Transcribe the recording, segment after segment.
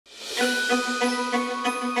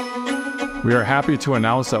We are happy to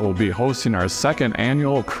announce that we'll be hosting our second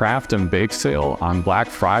annual Craft and Bake Sale on Black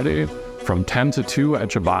Friday from 10 to 2 at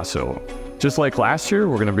GBASO. Just like last year,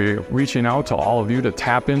 we're going to be reaching out to all of you to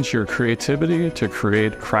tap into your creativity to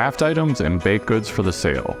create craft items and baked goods for the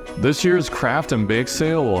sale. This year's Craft and Bake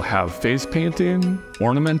Sale will have face painting,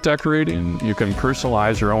 ornament decorating. You can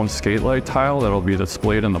personalize your own skate light tile that will be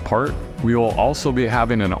displayed in the park. We will also be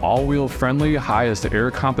having an all-wheel friendly highest air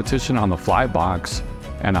competition on the fly box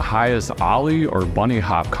and a highest ollie or bunny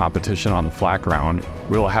hop competition on the flat ground.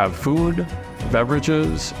 We will have food,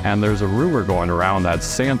 beverages, and there's a rumor going around that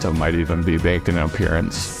Santa might even be making an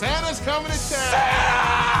appearance. Santa's coming to town!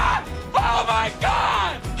 Santa! Oh my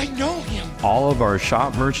God! I know him! All of our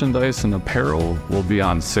shop merchandise and apparel will be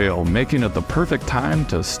on sale, making it the perfect time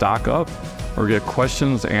to stock up or get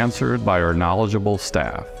questions answered by our knowledgeable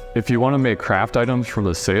staff. If you want to make craft items for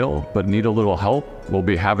the sale but need a little help, we'll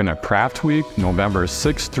be having a Craft Week November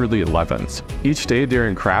 6th through the 11th. Each day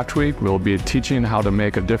during Craft Week, we'll be teaching how to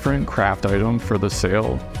make a different craft item for the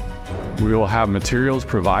sale. We will have materials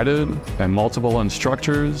provided and multiple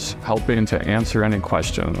instructors helping to answer any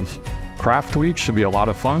questions. Craft Week should be a lot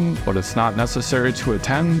of fun, but it's not necessary to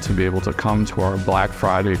attend to be able to come to our Black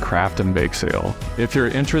Friday Craft and Bake Sale. If you're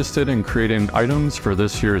interested in creating items for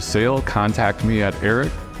this year's sale, contact me at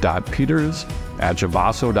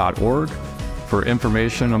eric.peters@gbaso.org. For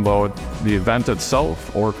information about the event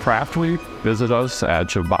itself or Craft Week, visit us at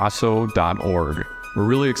gbaso.org. We're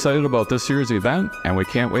really excited about this year's event, and we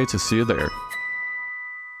can't wait to see you there.